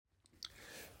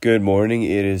Good morning.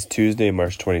 It is Tuesday,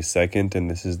 March 22nd,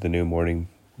 and this is the New Morning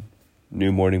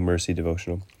Mercy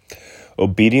devotional.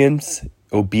 Obedience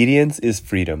is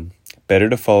freedom. Better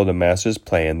to follow the master's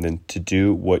plan than to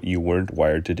do what you weren't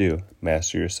wired to do.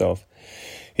 Master yourself.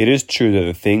 It is true that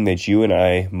the thing that you and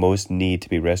I most need to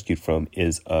be rescued from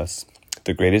is us.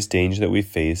 The greatest danger that we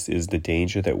face is the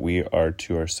danger that we are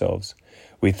to ourselves.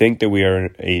 We think that we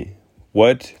are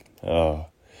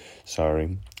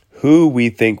Who we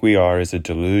think we are is a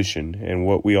delusion, and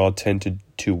what we all tend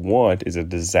to want is a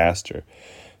disaster.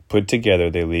 Put together,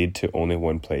 they lead to only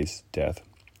one place, death.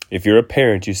 If you're a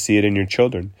parent, you see it in your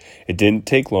children. It didn't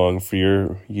take long for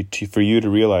you to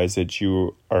realize that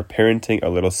you are parenting a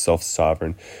little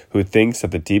self-sovereign who thinks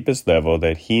at the deepest level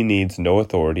that he needs no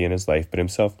authority in his life but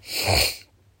himself.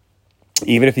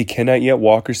 Even if he cannot yet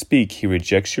walk or speak, he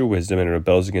rejects your wisdom and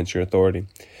rebels against your authority.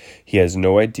 He has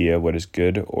no idea what is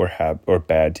good or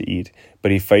bad to eat,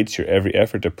 but he fights your every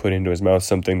effort to put into his mouth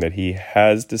something that he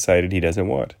has decided he doesn't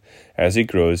want. As he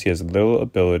grows, he has little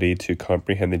ability to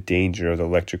comprehend the danger of the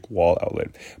electric wall outlet,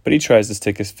 but he tries to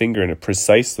stick his finger in it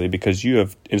precisely because you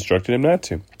have instructed him not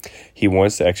to. He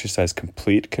wants to exercise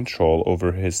complete control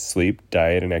over his sleep,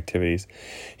 diet, and activities.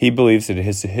 He believes that it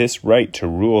is his right to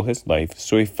rule his life,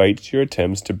 so he fights your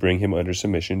attempts to bring him under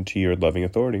submission to your loving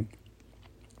authority.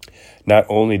 Not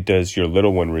only does your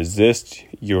little one resist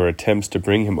your attempts to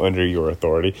bring him under your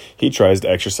authority, he tries to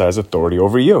exercise authority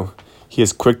over you. He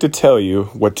is quick to tell you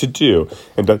what to do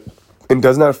and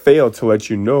does not fail to let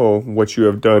you know what you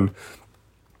have done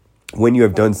when you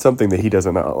have done something that he does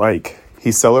not like.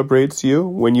 He celebrates you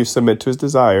when you submit to his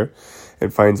desire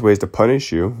and finds ways to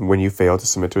punish you when you fail to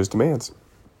submit to his demands.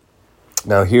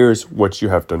 Now here's what you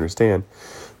have to understand.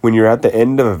 When you're at the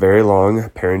end of a very long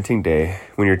parenting day,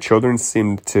 when your children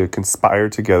seem to conspire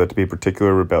together to be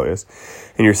particularly rebellious,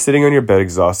 and you're sitting on your bed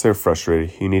exhausted and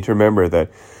frustrated, you need to remember that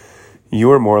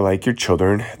you are more like your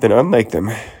children than unlike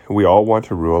them. We all want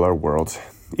to rule our world.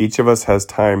 Each of us has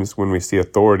times when we see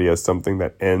authority as something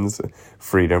that ends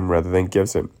freedom rather than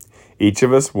gives it. Each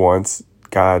of us wants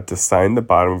God to sign the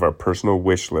bottom of our personal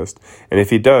wish list, and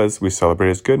if he does, we celebrate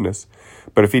his goodness.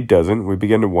 But if he doesn't, we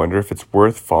begin to wonder if it's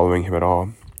worth following him at all.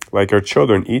 Like our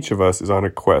children, each of us is on a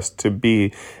quest to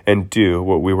be and do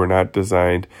what we were not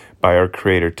designed by our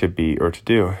Creator to be or to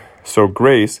do. So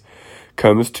grace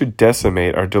comes to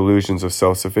decimate our delusions of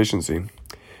self-sufficiency.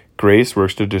 Grace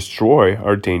works to destroy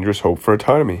our dangerous hope for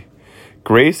autonomy.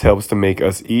 Grace helps to make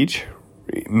us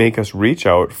reach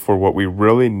out for what we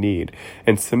really need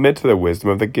and submit to the wisdom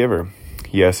of the giver.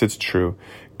 Yes, it's true.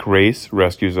 Grace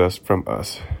rescues us from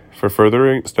us. For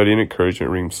further study and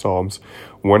encouragement, read Psalms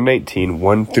 119,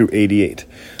 1 through 88.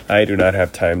 I do not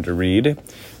have time to read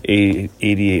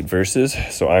 88 verses,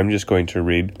 so I'm just going to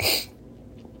read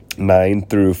 9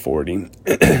 through 40.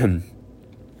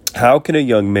 How can a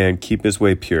young man keep his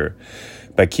way pure?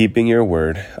 By keeping your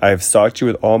word. I have sought you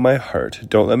with all my heart.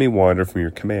 Don't let me wander from your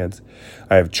commands.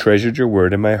 I have treasured your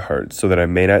word in my heart, so that I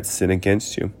may not sin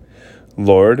against you.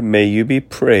 Lord, may you be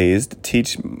praised.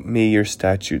 Teach me your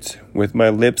statutes. With my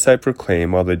lips I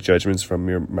proclaim all the judgments from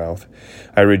your mouth.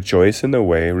 I rejoice in the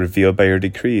way revealed by your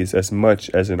decrees as much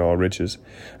as in all riches.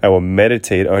 I will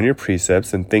meditate on your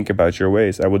precepts and think about your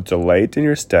ways. I will delight in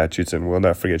your statutes and will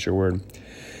not forget your word.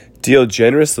 Deal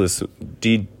generously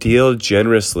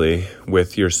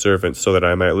with your servant so that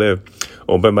I might live.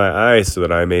 Open my eyes so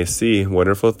that I may see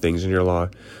wonderful things in your law.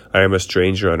 I am a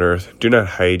stranger on earth. Do not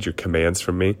hide your commands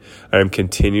from me. I am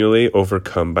continually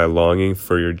overcome by longing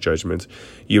for your judgments.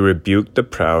 You rebuke the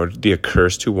proud, the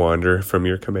accursed who wander from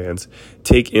your commands.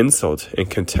 Take insult and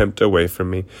contempt away from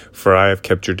me, for I have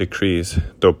kept your decrees.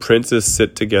 Though princes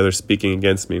sit together speaking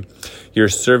against me, your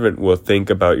servant will think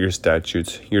about your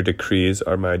statutes. Your decrees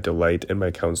are my delight and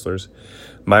my counselors.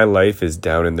 My life is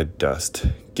down in the dust.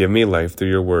 Give me life through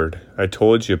your word. I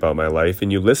told you about my life,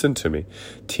 and you listened to me.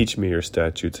 Teach me your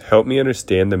statutes. Help me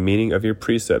understand the meaning of your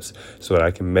precepts, so that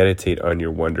I can meditate on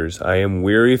your wonders. I am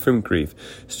weary from grief.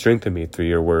 Strengthen me through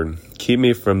your word. Keep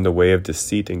me from the way of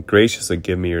deceit, and graciously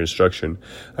give me your instruction.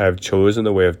 I have chosen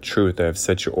the way of truth. I have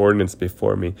set your ordinance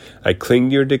before me. I cling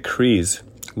to your decrees.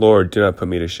 Lord, do not put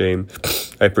me to shame.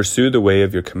 I pursue the way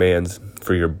of your commands,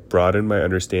 for you broaden my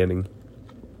understanding.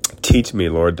 Teach me,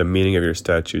 Lord, the meaning of your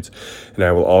statutes, and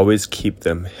I will always keep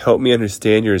them. Help me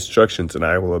understand your instructions, and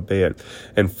I will obey it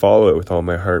and follow it with all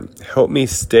my heart. Help me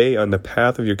stay on the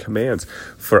path of your commands,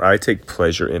 for I take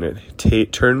pleasure in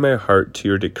it. Turn my heart to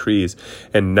your decrees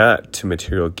and not to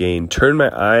material gain. Turn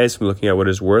my eyes from looking at what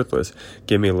is worthless.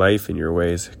 Give me life in your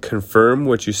ways. Confirm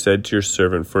what you said to your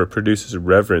servant, for it produces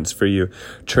reverence for you.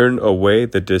 Turn away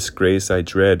the disgrace I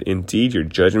dread. Indeed, your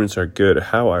judgments are good.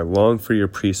 How I long for your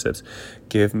precepts.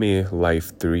 Give me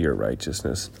life through your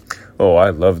righteousness. Oh,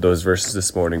 I love those verses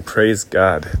this morning. Praise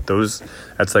God.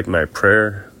 That's like my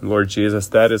prayer. Lord Jesus,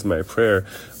 that is my prayer.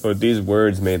 Lord, these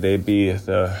words, may they be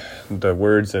the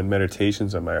words and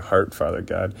meditations of my heart, Father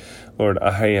God. Lord,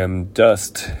 I am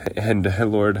dust, and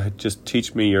Lord, just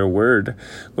teach me your word,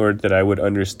 Lord, that I would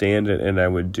understand it and I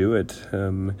would do it.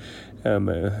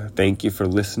 Thank you for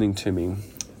listening to me.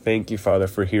 Thank you, Father,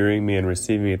 for hearing me and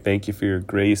receiving me. Thank you for your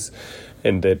grace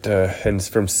and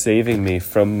from saving me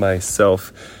from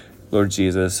myself. Lord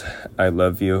Jesus, I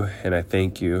love you, and I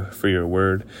thank you for your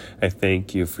word. I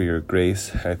thank you for your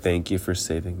grace. I thank you for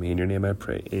saving me. In your name I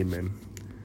pray. Amen.